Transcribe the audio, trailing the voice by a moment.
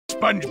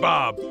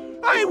Spongebob.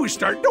 I was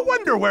starting to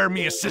wonder where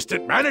me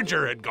assistant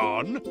manager had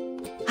gone.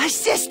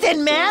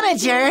 Assistant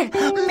manager?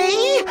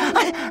 Me?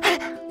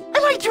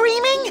 Am I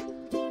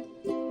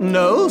dreaming?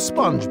 No,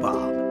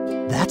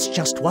 Spongebob. That's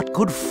just what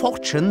good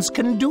fortunes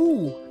can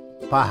do.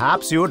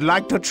 Perhaps you'd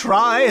like to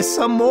try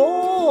some more.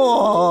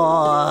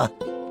 Oh,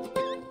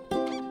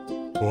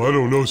 I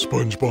don't know,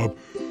 Spongebob.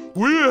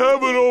 We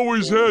haven't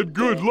always had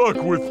good luck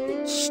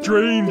with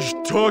strange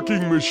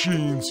talking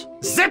machines.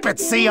 Zip it,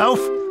 Seof!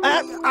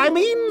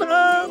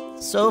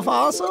 So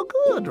far so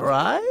good,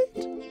 right?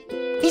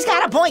 He's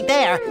got a point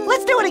there.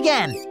 Let's do it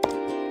again.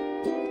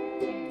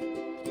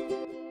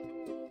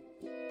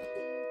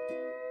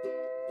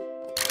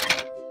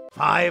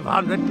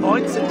 $500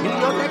 points until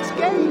your next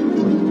game.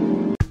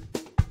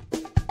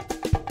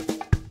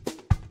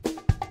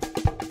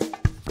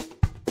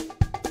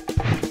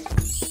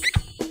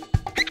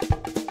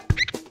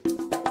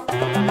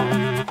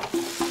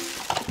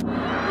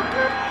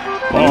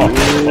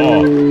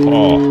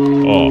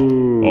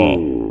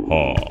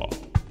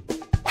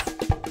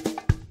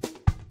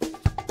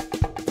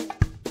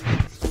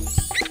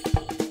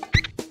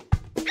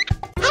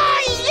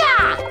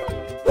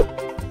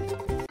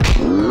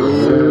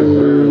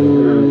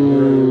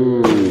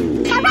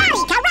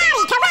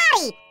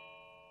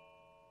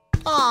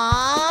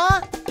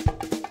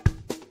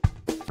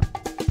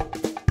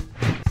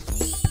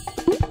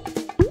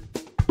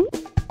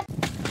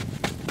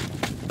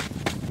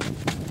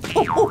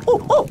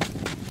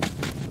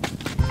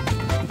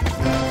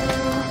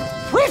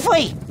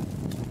 Briefly!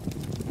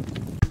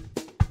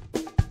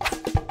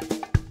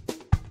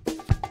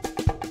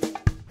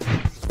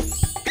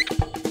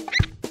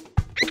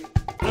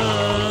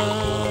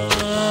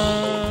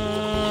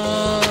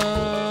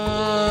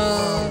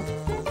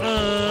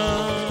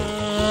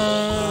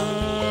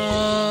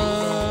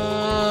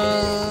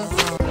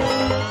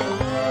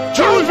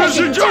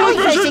 Jellyfishing!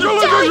 Jellyfishing!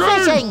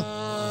 Jellyfishing!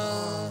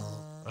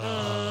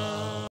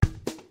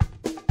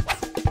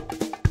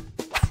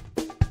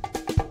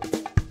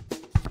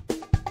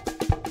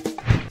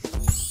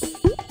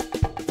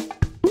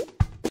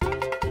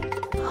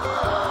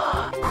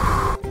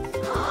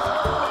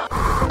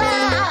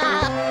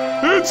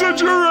 It's a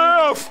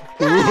giraffe!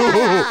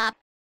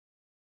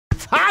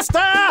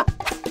 Faster!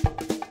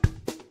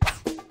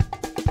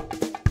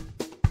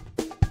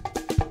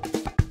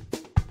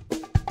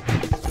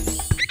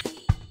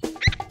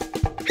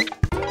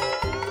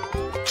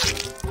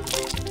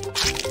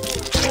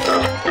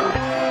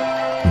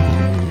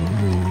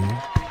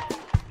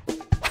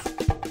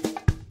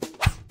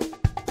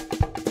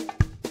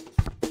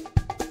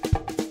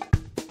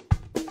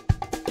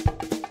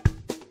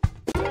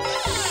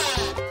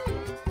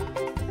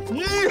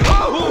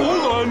 Yeehaw!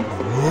 Hold on!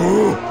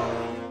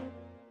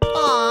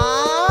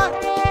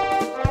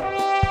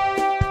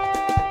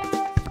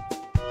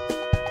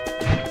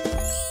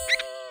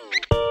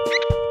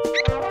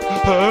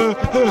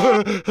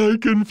 I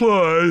can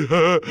fly.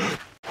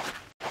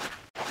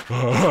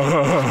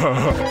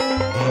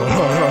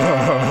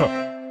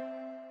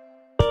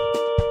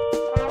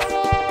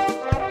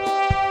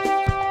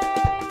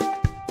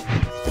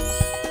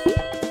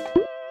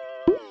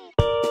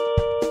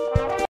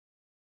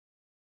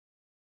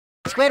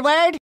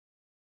 Squidward!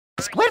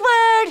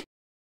 Squidward!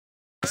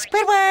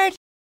 Squidward!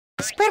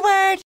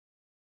 Squidward!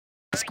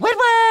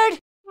 Squidward!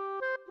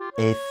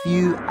 A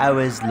few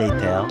hours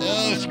later.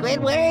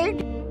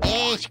 Squidward!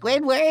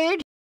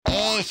 Squidward!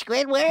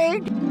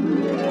 Squidward!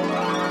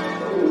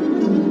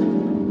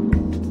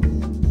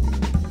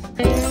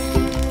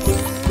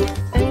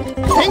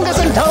 Fingers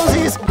and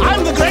toesies,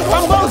 I'm the Great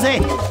Wombosi!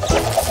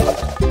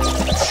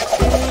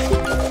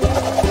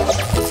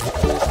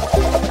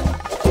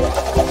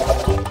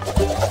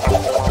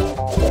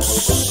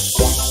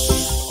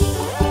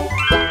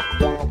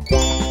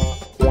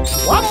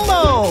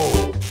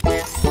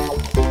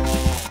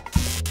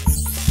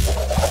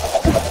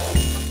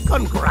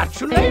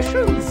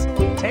 Congratulations!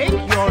 Take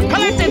your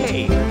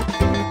name.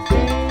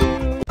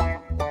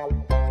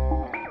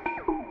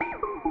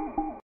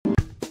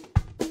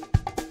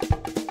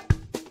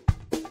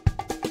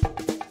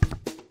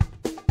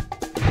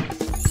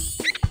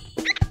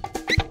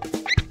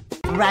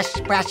 Brush,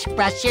 brush,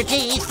 brush your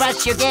teeth,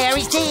 brush your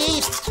Gary's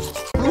teeth.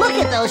 Look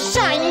at those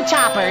shiny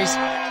choppers.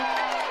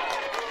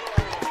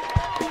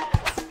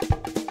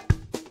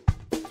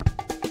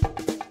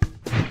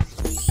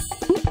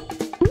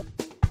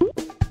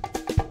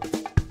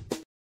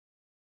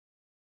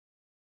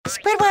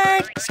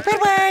 Squidward!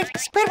 Squidward!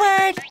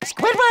 Squidward!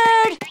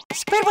 Squidward!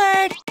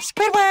 Squidward!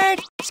 Squidward!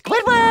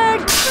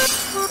 Squidward!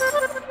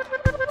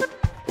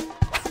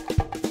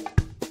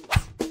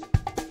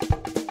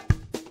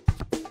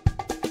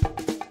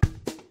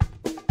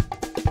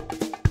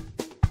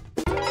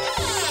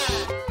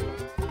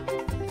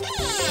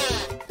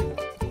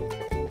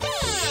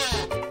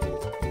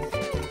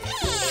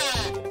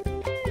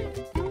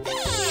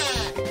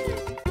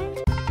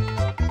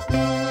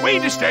 Way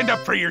to stand up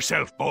for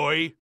yourself,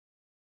 boy.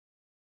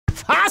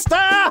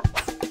 Faster!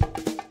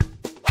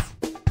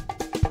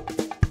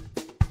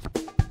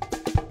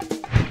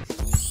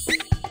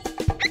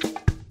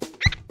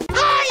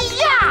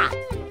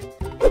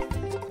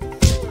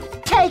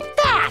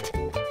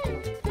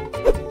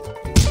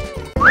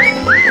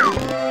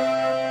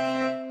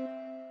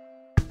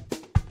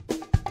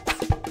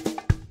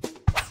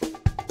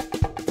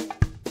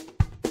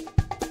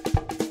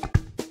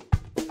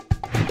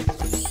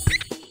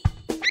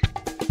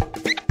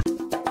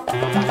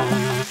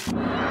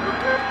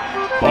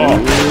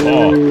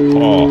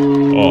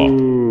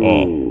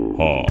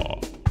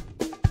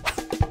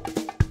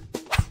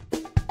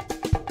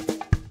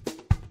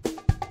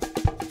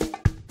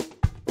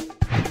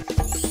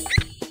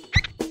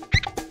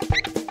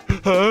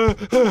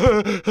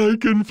 I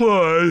can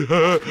fly.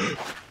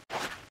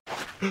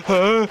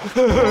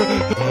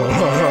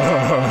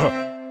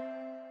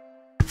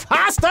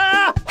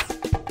 Faster!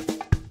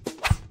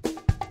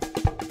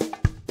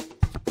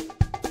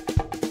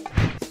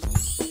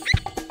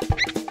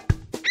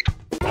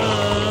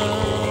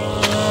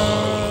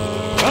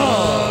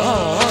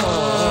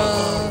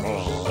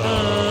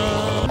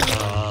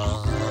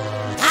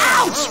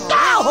 Ouch!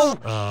 No!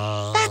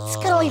 That's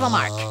gonna leave a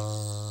mark.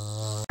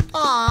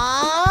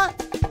 Aww.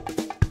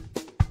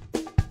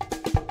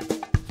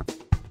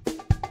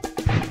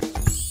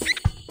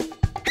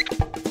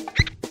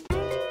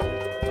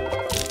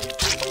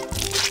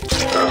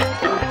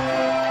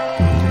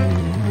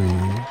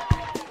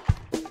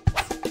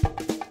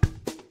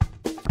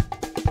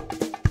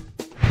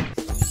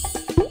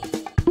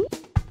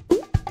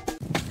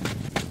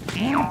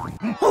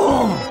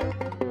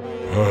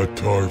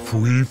 Atar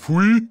fui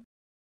fui.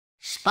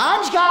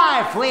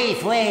 Spongebob, fwee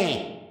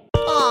fwee.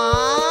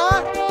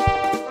 Aww.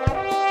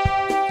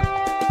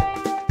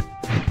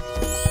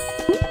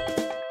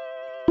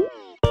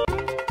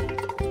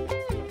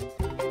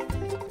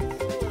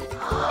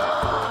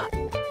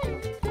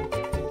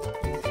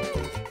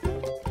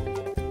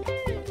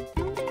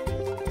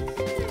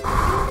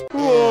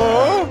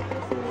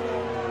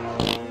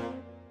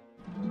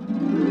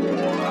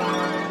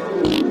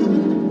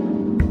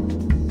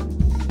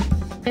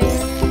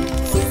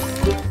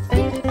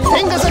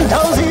 Fingers and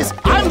toesies,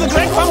 I'm the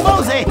Great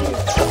Bumbozy!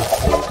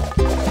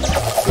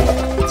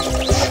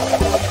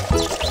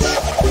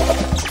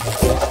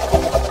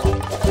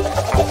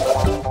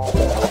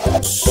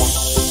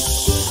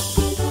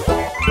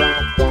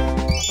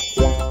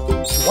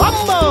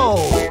 Wumbo!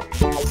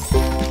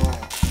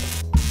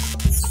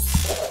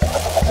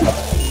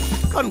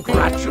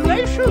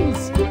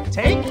 Congratulations!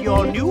 Take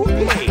your new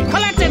game.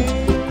 Collect it!